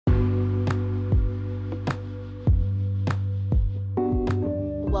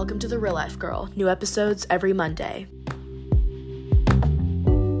Welcome to The Real Life Girl. New episodes every Monday.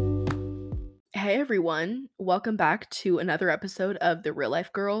 Hey everyone, welcome back to another episode of The Real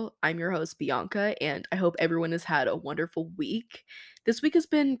Life Girl. I'm your host Bianca, and I hope everyone has had a wonderful week. This week has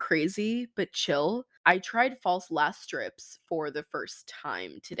been crazy but chill. I tried false lash strips for the first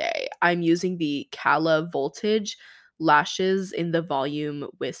time today. I'm using the Cala Voltage lashes in the volume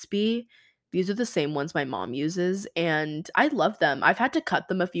Wispy. These are the same ones my mom uses, and I love them. I've had to cut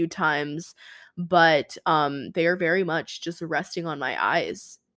them a few times, but they are very much just resting on my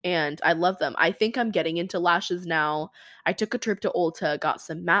eyes and I love them. I think I'm getting into lashes now. I took a trip to Ulta, got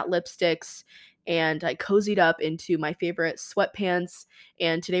some matte lipsticks, and I cozied up into my favorite sweatpants.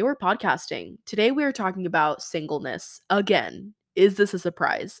 And today we're podcasting. Today we are talking about singleness again. Is this a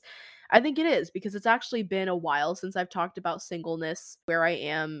surprise? I think it is because it's actually been a while since I've talked about singleness, where I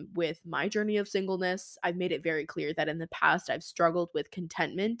am with my journey of singleness. I've made it very clear that in the past I've struggled with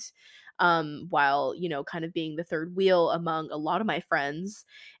contentment while, kind of being the third wheel among a lot of my friends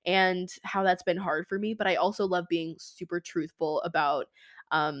and how that's been hard for me. But I also love being super truthful about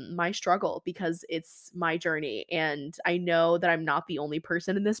my struggle because it's my journey. And I know that I'm not the only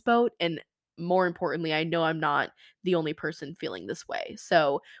person in this boat. And more importantly, I know I'm not the only person feeling this way.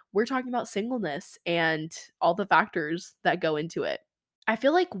 So we're talking about singleness and all the factors that go into it. I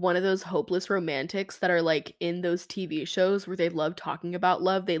feel like one of those hopeless romantics that are like in those TV shows where they love talking about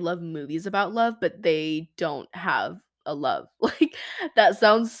love, they love movies about love, but they don't have a love. Like that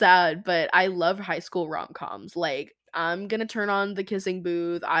sounds sad, but I love high school rom-coms. Like I'm gonna turn on the kissing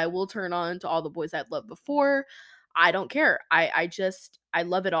booth. I will turn on to all the boys I've loved before. I don't care. I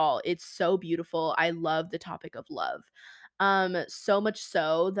love it all. It's so beautiful. I love the topic of love. So much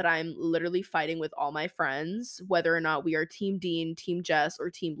so that I'm literally fighting with all my friends, whether or not we are Team Dean, Team Jess, or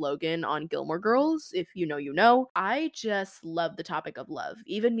Team Logan on Gilmore Girls. If you know, you know. I just love the topic of love.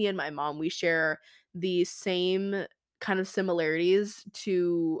 Even me and my mom, we share the same kind of similarities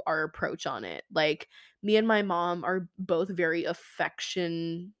to our approach on it. Like me and my mom are both very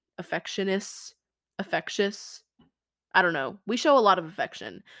affectious. I don't know. We show a lot of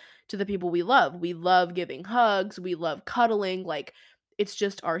affection to the people we love. We love giving hugs, we love cuddling, like it's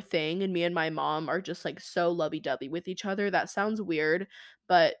just our thing and me and my mom are just like so lovey-dovey with each other. That sounds weird,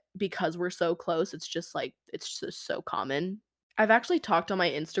 but because we're so close, it's just like it's just so common. I've actually talked on my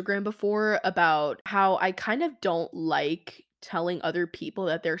Instagram before about how I kind of don't like telling other people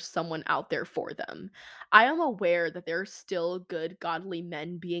that there's someone out there for them. I am aware that there are still good godly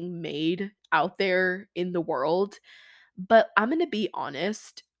men being made out there in the world, but I'm gonna be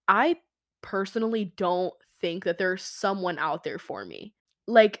honest, I personally don't think that there's someone out there for me.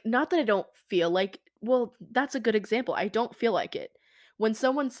 Like, not that I don't feel like well, that's a good example. I don't feel like it. When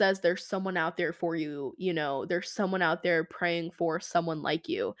someone says there's someone out there for you, there's someone out there praying for someone like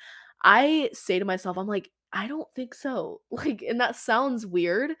you, I say to myself, I'm like, I don't think so. Like, and that sounds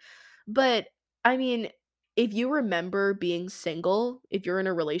weird, but I mean, if you remember being single, if you're in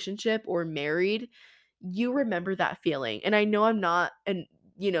a relationship or married, you remember that feeling. And I know I'm not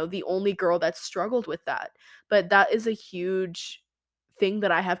the only girl that's struggled with that, but that is a huge thing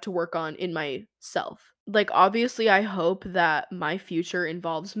that I have to work on in myself. Like obviously I hope that my future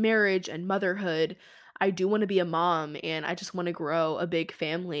involves marriage and motherhood. I do want to be a mom and I just want to grow a big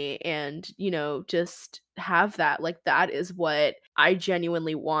family and, just have that. Like that is what I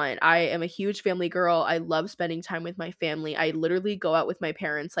genuinely want. I am a huge family girl. I love spending time with my family. I literally go out with my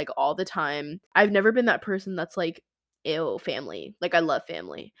parents like all the time. I've never been that person that's like, ew, family. Like I love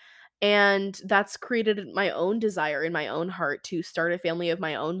family. And that's created my own desire in my own heart to start a family of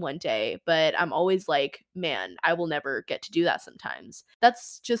my own one day. But I'm always like, man, I will never get to do that sometimes.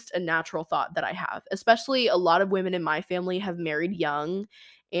 That's just a natural thought that I have. Especially a lot of women in my family have married young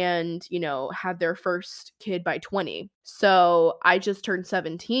and, had their first kid by 20. So I just turned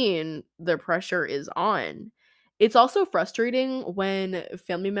 17. The pressure is on. It's also frustrating when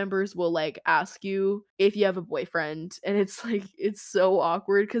family members will like ask you if you have a boyfriend and it's like it's so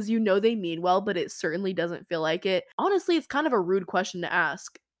awkward because they mean well, but it certainly doesn't feel like it. Honestly, it's kind of a rude question to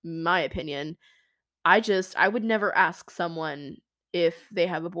ask, my opinion. I would never ask someone if they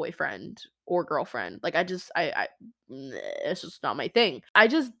have a boyfriend or girlfriend. Like it's just not my thing. I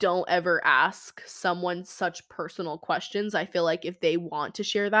just don't ever ask someone such personal questions. I feel like if they want to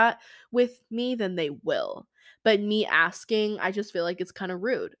share that with me, then they will. But me asking, I just feel like it's kind of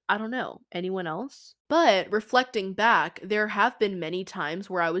rude. I don't know. Anyone else? But reflecting back, there have been many times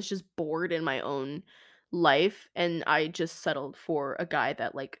where I was just bored in my own life and I just settled for a guy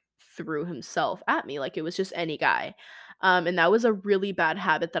that like threw himself at me like it was just any guy. And that was a really bad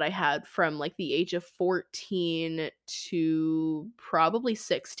habit that I had from like the age of 14 to probably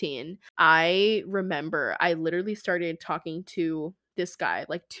 16. I remember I literally started talking to this guy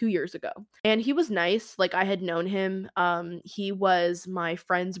like 2 years ago. And he was nice. Like I had known him. He was my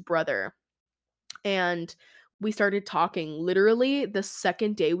friend's brother, and we started talking. Literally the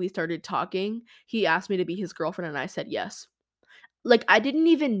second day we started talking, he asked me to be his girlfriend and I said yes. Like I didn't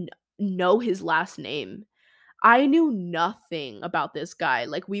even know his last name. I knew nothing about this guy.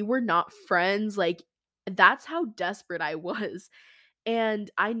 Like we were not friends. Like that's how desperate I was. And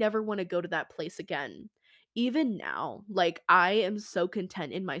I never want to go to that place again. Even now, like I am so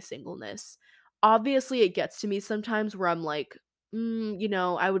content in my singleness. Obviously, it gets to me sometimes where I'm like,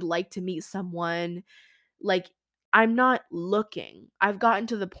 I would like to meet someone. Like, I'm not looking. I've gotten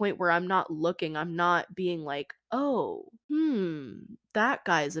to the point where I'm not looking. I'm not being like, oh, that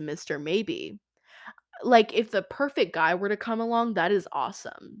guy's a Mr. Maybe. Like, if the perfect guy were to come along, that is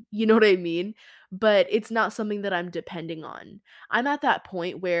awesome. You know what I mean? But it's not something that I'm depending on. I'm at that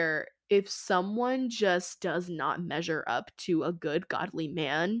point where if someone just does not measure up to a good godly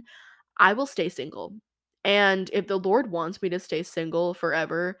man, I will stay single. And if the Lord wants me to stay single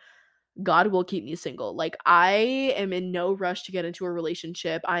forever, God will keep me single. Like, I am in no rush to get into a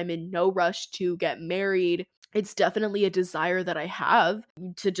relationship. I'm in no rush to get married. It's definitely a desire that I have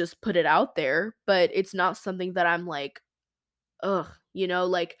to just put it out there, but it's not something that I'm like, ugh,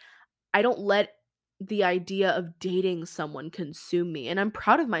 like I don't let the idea of dating someone consume me. And I'm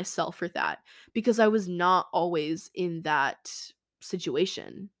proud of myself for that because I was not always in that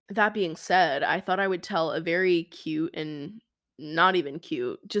situation. That being said, I thought I would tell a very cute and not even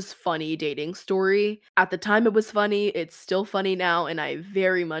cute, just funny dating story. At the time, it was funny. It's still funny now, and I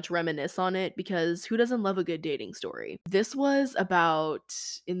very much reminisce on it because who doesn't love a good dating story? This was about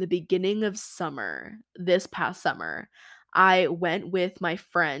in the beginning of summer, this past summer. I went with my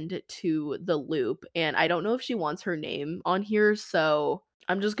friend to the Loop, and I don't know if she wants her name on here, so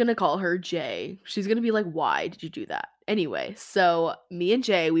I'm just gonna call her Jay. She's gonna be like, "Why did you do that?" Anyway, so me and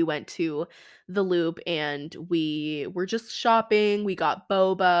Jay, we went to the Loop and we were just shopping. We got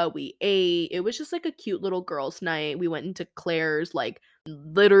boba, we ate. It was just like a cute little girls' night. We went into Claire's, like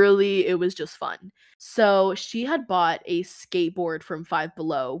literally, it was just fun. So she had bought a skateboard from Five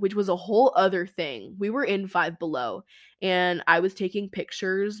Below, which was a whole other thing. We were in Five Below and I was taking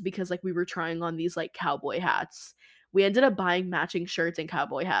pictures because like we were trying on these like cowboy hats. We ended up buying matching shirts and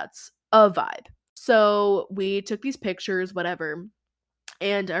cowboy hats. A vibe. So we took these pictures, whatever.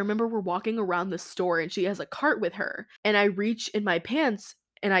 And I remember we're walking around the store and she has a cart with her. And I reach in my pants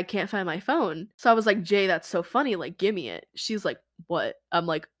and I can't find my phone. So I was like, Jay, that's so funny. Like, give me it. She's like, what? I'm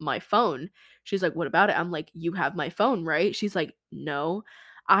like, my phone. She's like, what about it? I'm like, you have my phone, right? She's like, no.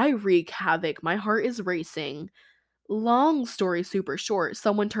 I wreak havoc. My heart is racing. Long story super short,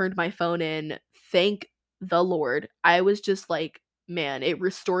 someone turned my phone in. Thank the Lord. I was just like, man, it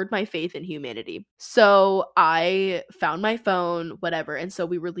restored my faith in humanity. So I found my phone, whatever. And so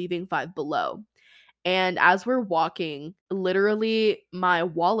we were leaving Five Below. And as we're walking, literally my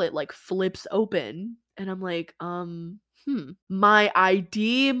wallet like flips open. And I'm like, my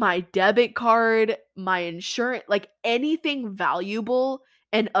ID, my debit card, my insurance, like anything valuable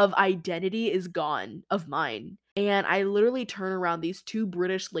and of identity is gone of mine. And I literally turn around these two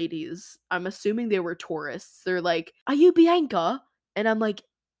British ladies. I'm assuming they were tourists. They're like, "Are you Bianca?" And I'm like,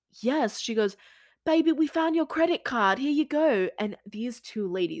 "Yes." She goes, "Baby, we found your credit card. Here you go." And these two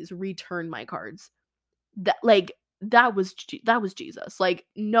ladies returned my cards. That was Jesus. Like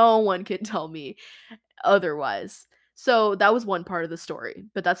no one can tell me otherwise. So that was one part of the story,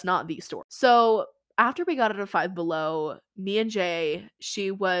 but that's not the story. So after we got out of Five Below, me and Jay,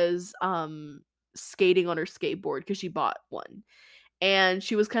 she was skating on her skateboard because she bought one. And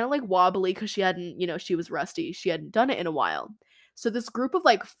she was kind of like wobbly because she hadn't, she was rusty. She hadn't done it in a while. So this group of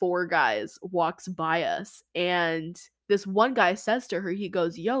like four guys walks by us and this one guy says to her, he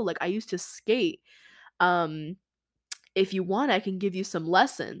goes, "Yo, like I used to skate. Um if you want, I can give you some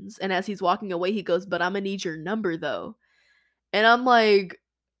lessons." And as he's walking away, he goes, "But I'm gonna need your number though." And I'm like,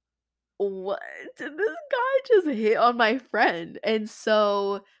 what? Did this guy just hit on my friend? And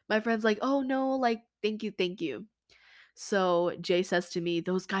so my friend's like, "Oh no, like, thank you, thank you." So Jay says to me,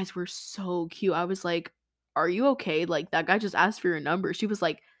 "Those guys were so cute." I was like, "Are you okay? Like, that guy just asked for your number." She was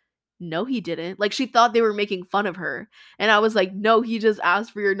like, "No, he didn't." Like, she thought they were making fun of her. And I was like, "No, he just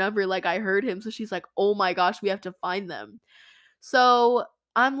asked for your number. Like, I heard him." So she's like, "Oh my gosh, we have to find them." So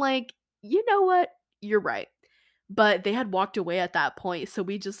I'm like, you know what? You're right. But they had walked away at that point. So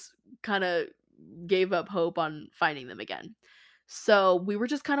we just kind of gave up hope on finding them again. So we were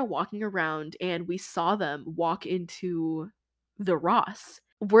just kind of walking around and we saw them walk into the Ross.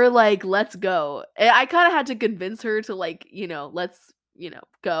 We're like, let's go. I kind of had to convince her to, like, let's,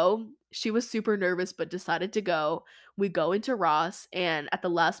 go. She was super nervous, but decided to go. We go into Ross, and at the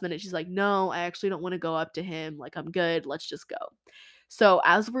last minute, she's like, no, I actually don't want to go up to him. Like, I'm good. Let's just go. So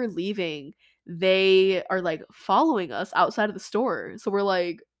as we're leaving, they are like following us outside of the store. So we're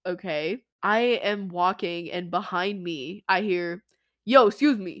like, okay. I am walking, and behind me, I hear, yo,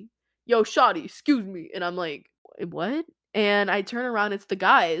 excuse me. Yo, Shotty, excuse me. And I'm like, What?" And I turn around, it's the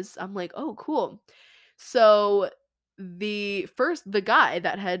guys. I'm like, oh, cool. So the guy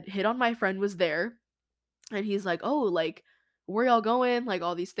that had hit on my friend was there, and he's like, "Oh, like, where y'all going?" Like,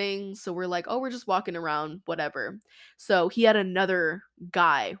 all these things. So we're like, "Oh, we're just walking around, whatever." So he had another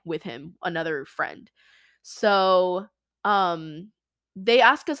guy with him, another friend. So, um, they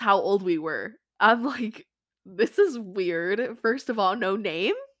asked us how old we were. I'm like, "This is weird. First of all, no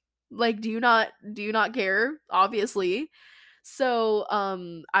name? Like, do you not care? Obviously." So,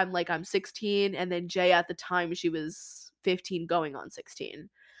 I'm like, "I'm 16," and then Jay at the time, she was 15 going on 16.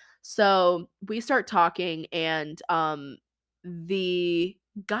 So we start talking, and the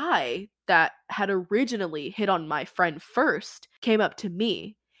guy that had originally hit on my friend first came up to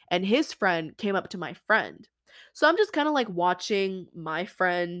me, and his friend came up to my friend. So I'm just kind of like watching my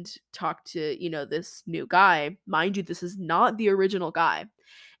friend talk to, this new guy. Mind you, this is not the original guy.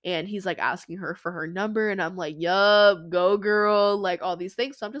 And he's like asking her for her number, and I'm like, yup, go girl, like all these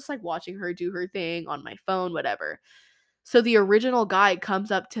things. So I'm just like watching her do her thing on my phone, whatever. So the original guy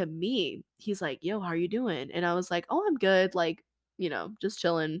comes up to me. He's like, "Yo, how are you doing?" And I was like, "Oh, I'm good. Like, just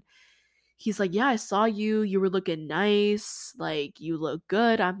chilling." He's like, "Yeah, I saw you. You were looking nice. Like, you look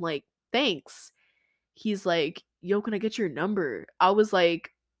good." I'm like, "Thanks." He's like, "Yo, can I get your number?" I was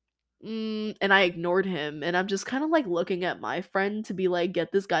like, and I ignored him. And I'm just kind of like looking at my friend to be like,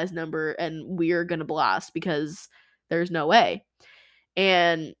 "Get this guy's number and we're going to blast because there's no way."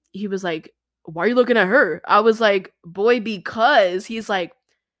 And he was like, "Why are you looking at her?" I was like, "Boy, because." He's like,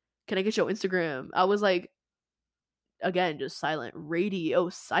 "Can I get your Instagram?" I was like, again, just silent, radio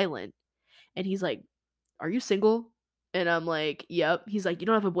silent. And he's like, "Are you single?" And I'm like, "Yep." He's like, "You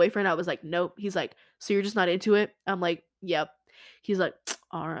don't have a boyfriend?" I was like, "Nope." He's like, "So you're just not into it?" I'm like, "Yep." He's like,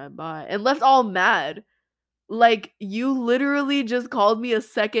 "All right, bye." And left all mad. Like, you literally just called me a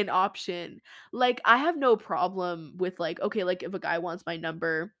second option. Like, I have no problem with, like, okay, like, if a guy wants my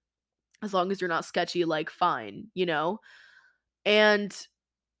number, as long as you're not sketchy, like, fine, And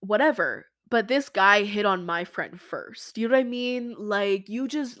whatever. But this guy hit on my friend first. You know what I mean? Like, you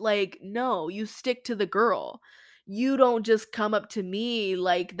just, like, no, you stick to the girl. You don't just come up to me.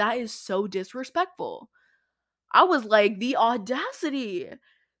 Like, that is so disrespectful. I was like, the audacity.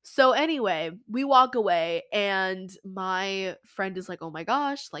 So anyway, we walk away, and my friend is like, "Oh my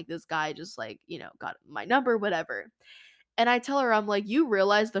gosh, like, this guy just, like, got my number, whatever." And I tell her, I'm like, "You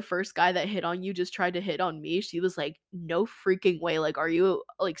realize the first guy that hit on you just tried to hit on me?" She was like, "No freaking way. Like, are you,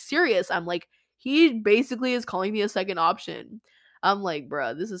 like, serious?" I'm like, "He basically is calling me a second option." I'm like,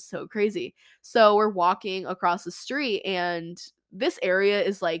 "Bruh, this is so crazy." So we're walking across the street, and this area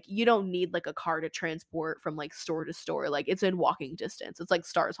is like, you don't need like a car to transport from like store to store. Like, it's in walking distance. It's like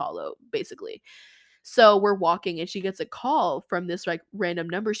Stars Hollow, basically. So we're walking, and she gets a call from this like random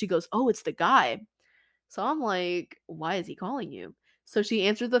number. She goes, "Oh, it's the guy." So I'm like, "Why is he calling you?" So she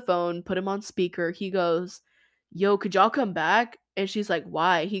answered the phone, put him on speaker. He goes, "Yo, could y'all come back?" And she's like,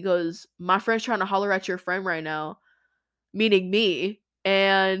 "Why?" He goes, "My friend's trying to holler at your friend right now," meaning me.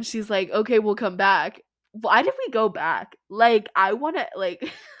 And she's like, "Okay, we'll come back." Why did we go back? Like, I want to,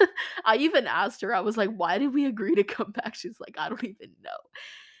 like, I even asked her, I was like, "Why did we agree to come back?" She's like, "I don't even know."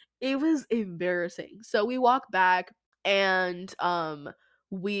 It was embarrassing. So we walk back, and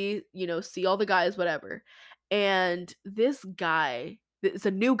we, see all the guys, whatever. And this guy, it's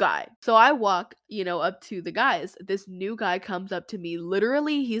a new guy. So I walk, up to the guys. This new guy comes up to me.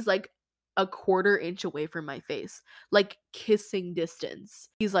 Literally, he's like a quarter inch away from my face, like kissing distance.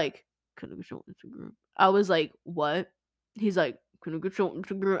 He's like, "Can I get your Instagram?" I was like, "What?" He's like, "Can I get your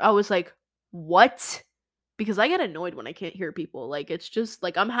Instagram?" I was like, "What?" Because I get annoyed when I can't hear people. Like, it's just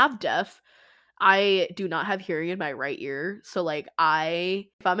like, I'm half deaf. I do not have hearing in my right ear. So like,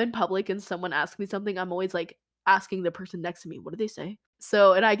 if I'm in public and someone asks me something, I'm always like asking the person next to me, "What did they say?"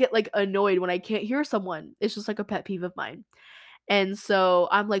 So, and I get like annoyed when I can't hear someone. It's just like a pet peeve of mine. And so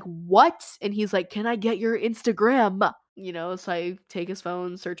I'm like, "What?" And he's like, "Can I get your Instagram?" So I take his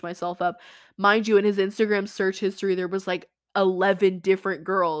phone, search myself up. Mind you, in his Instagram search history, there was like 11 different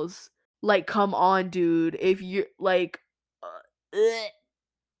girls. Like, come on, dude. If you like, ugh.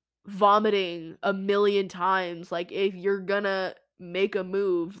 vomiting a million times. Like, if you're gonna make a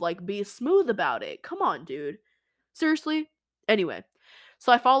move, like, be smooth about it. Come on, dude. Seriously? Anyway,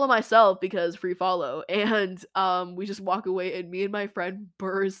 so I follow myself because free follow, and, we just walk away, and me and my friend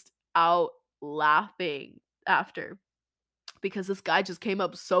burst out laughing after because this guy just came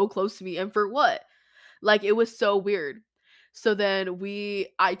up so close to me, and for what? Like, it was so weird. So then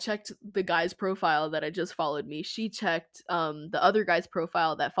I checked the guy's profile that had just followed me. She checked, the other guy's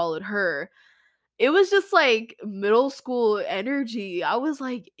profile that followed her. It was just, like, middle school energy. I was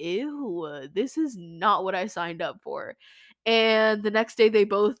like, "Ew, this is not what I signed up for." And the next day, they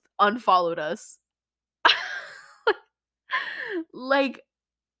both unfollowed us. Like,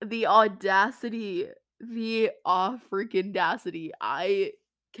 the audacity, the aw freaking dacity. I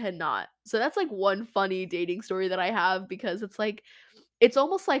cannot. So that's, like, one funny dating story that I have because it's like it's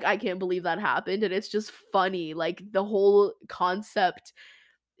almost like I can't believe that happened, and it's just funny, like, the whole concept,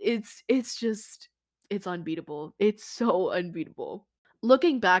 it's just it's unbeatable. It's so unbeatable.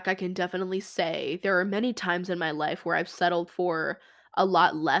 Looking back, I can definitely say there are many times in my life where I've settled for a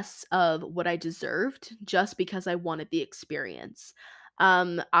lot less of what I deserved just because I wanted the experience.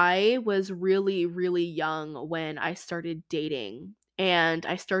 I was really, really young when I started dating, and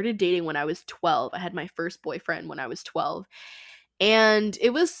I started dating when I was 12. I had my first boyfriend when I was 12. And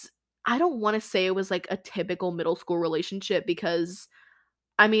it was, I don't want to say it was like a typical middle school relationship because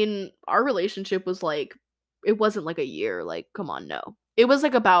I mean, our relationship was like it wasn't like a year, like, come on, no. It was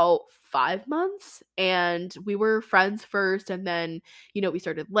like about 5 months, and we were friends first, and then, we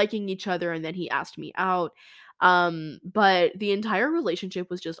started liking each other, and then he asked me out. But the entire relationship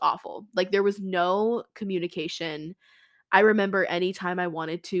was just awful. Like, there was no communication. I remember anytime I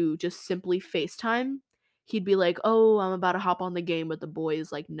wanted to just simply FaceTime, he'd be like, "Oh, I'm about to hop on the game with the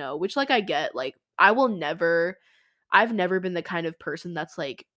boys." Like, no, which, like, I get. Like, I've never been the kind of person that's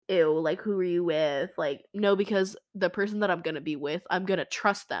like, "Ew, like, who are you with?" Like, no, because the person that I'm gonna be with, I'm gonna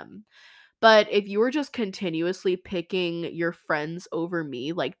trust them. But if you were just continuously picking your friends over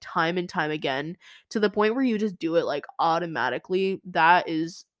me, like, time and time again, to the point where you just do it, like, automatically, that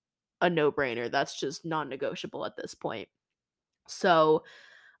is a no-brainer. That's just non-negotiable at this point. So,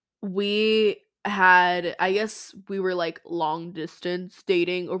 we had I guess we were, like, long distance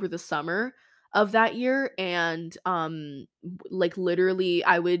dating over the summer of that year, and, like, literally,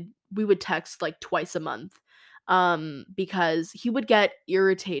 we would text, like, twice a month, because he would get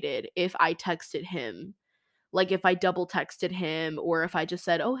irritated if I texted him, like, if I double texted him or if I just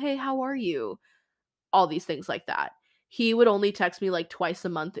said, "Oh, hey, how are you?" All these things like that. He would only text me, like, twice a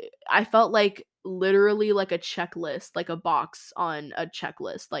month. I felt like literally like a checklist, like a box on a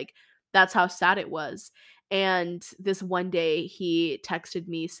checklist, like, that's how sad it was, and this one day, he texted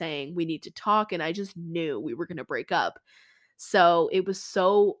me saying, "We need to talk," and I just knew we were gonna break up. So, it was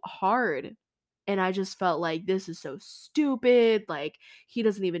so hard, and I just felt like, "This is so stupid," like, he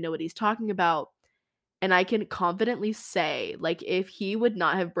doesn't even know what he's talking about. And I can confidently say, like, if he would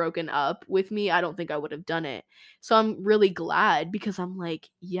not have broken up with me, I don't think I would have done it. So I'm really glad because I'm like,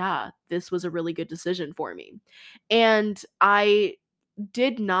 yeah, this was a really good decision for me. And I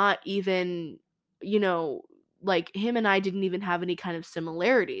did not even, you know, like him and I didn't even have any kind of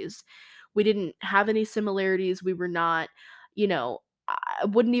similarities. We didn't have any similarities. We were not, you know, I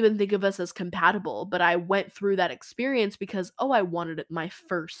wouldn't even think of us as compatible, but I went through that experience because, oh, I wanted my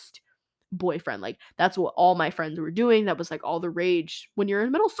first boyfriend. Like, that's what all my friends were doing. That was like all the rage when you're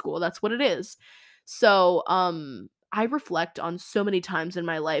in middle school. That's what it is. So, I reflect on so many times in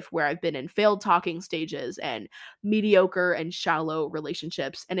my life where I've been in failed talking stages and mediocre and shallow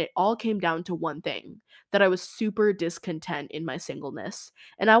relationships, and it all came down to one thing, that I was super discontent in my singleness.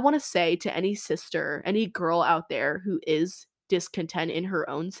 And I want to say to any sister, any girl out there who is discontent in her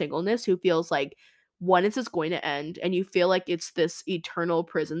own singleness, who feels like when is this going to end and you feel like it's this eternal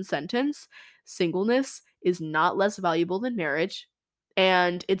prison sentence, singleness is not less valuable than marriage,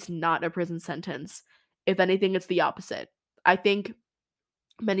 and it's not a prison sentence. If anything, it's the opposite. I think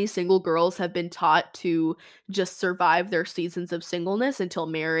many single girls have been taught to just survive their seasons of singleness until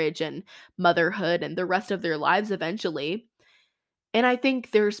marriage and motherhood and the rest of their lives eventually. And I think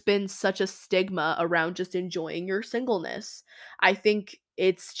there's been such a stigma around just enjoying your singleness. I think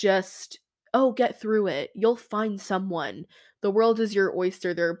it's just, "Oh, get through it. You'll find someone. The world is your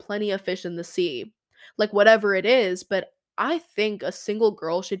oyster. There are plenty of fish in the sea." Like, whatever it is, but I think a single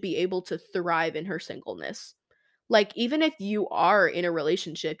girl should be able to thrive in her singleness. Like, even if you are in a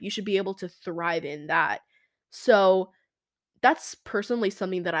relationship, you should be able to thrive in that. So, that's personally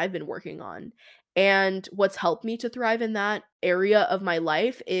something that I've been working on. And what's helped me to thrive in that area of my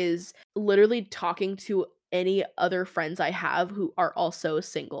life is literally talking to any other friends I have who are also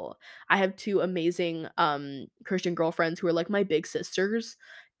single. I have 2 amazing, Christian girlfriends who are like my big sisters,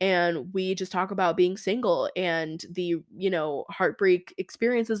 and we just talk about being single and the, heartbreak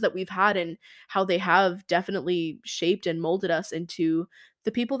experiences that we've had and how they have definitely shaped and molded us into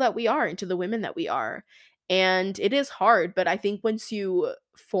the people that we are, into the women that we are. And it is hard, but I think once you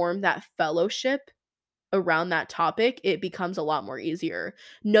form that fellowship around that topic, it becomes a lot more easier.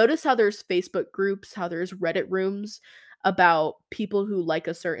 Notice how there's Facebook groups, how there's Reddit rooms about people who like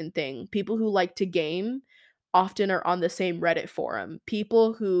a certain thing. People who like to game often are on the same Reddit forum.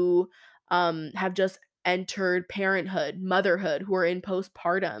 People who have just entered parenthood, motherhood, who are in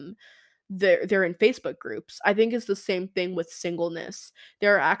postpartum, they're in Facebook groups. I think it's the same thing with singleness.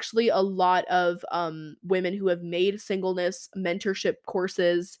 There are actually a lot of women who have made singleness mentorship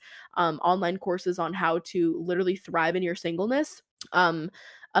courses, online courses on how to literally thrive in your singleness. Um,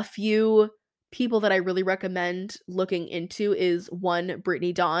 a few people that I really recommend looking into is one,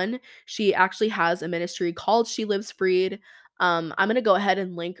 Brittany Dawn. She actually has a ministry called She Lives Freed. I'm gonna go ahead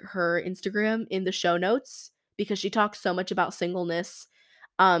and link her Instagram in the show notes because she talks so much about singleness.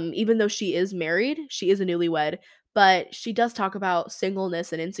 Even though she is married, she is a newlywed, but she does talk about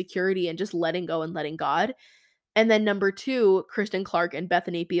singleness and insecurity and just letting go and letting God. And then number 2, Kristen Clark and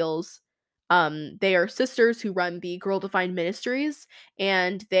Bethany Beals. They are sisters who run the Girl Defined Ministries,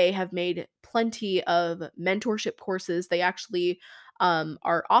 and they have made plenty of mentorship courses. They actually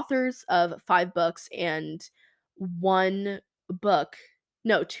are authors of 5 books, and one book,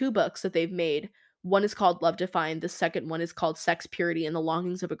 no, 2 books that they've made. One is called Love Defined. The second one is called Sex, Purity, and the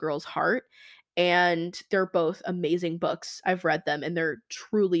Longings of a Girl's Heart. And they're both amazing books. I've read them, and they're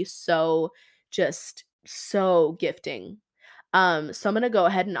truly just so gifting. So I'm gonna go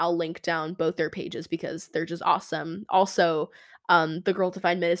ahead and I'll link down both their pages because they're just awesome. Also, the Girl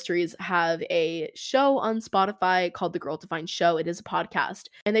Defined Ministries have a show on Spotify called The Girl Defined Show. It is a podcast,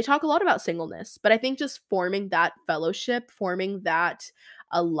 and they talk a lot about singleness. But I think just forming that fellowship, forming that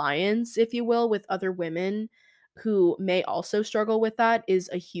alliance, if you will, with other women who may also struggle with that is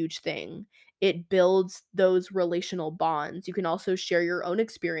a huge thing. It builds those relational bonds. You can also share your own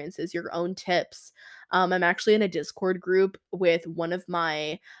experiences, your own tips. I'm actually in a Discord group with one of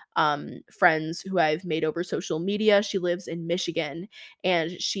my friends who I've made over social media. She lives in Michigan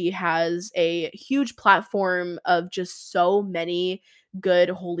and she has a huge platform of just so many good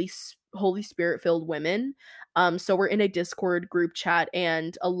Holy Spirit filled women. So we're in a Discord group chat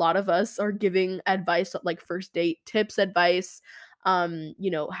and a lot of us are giving advice like first date tips advice, how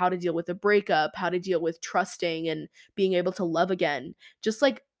to deal with a breakup, how to deal with trusting and being able to love again. Just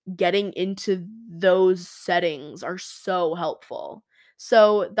like getting into those settings are so helpful.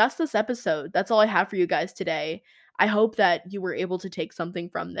 So that's this episode. That's all I have for you guys today. I hope that you were able to take something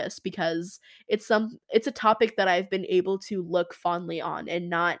from this because it's a topic that I've been able to look fondly on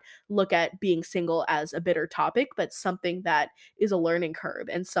and not look at being single as a bitter topic, but something that is a learning curve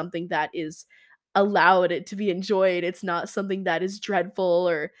and something that is allowed to be enjoyed. It's not something that is dreadful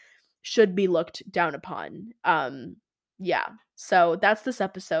or should be looked down upon. Yeah. So that's this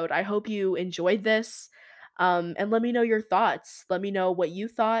episode. I hope you enjoyed this. And let me know your thoughts. Let me know what you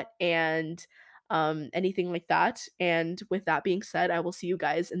thought and anything like that. And with that being said, I will see you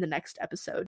guys in the next episode.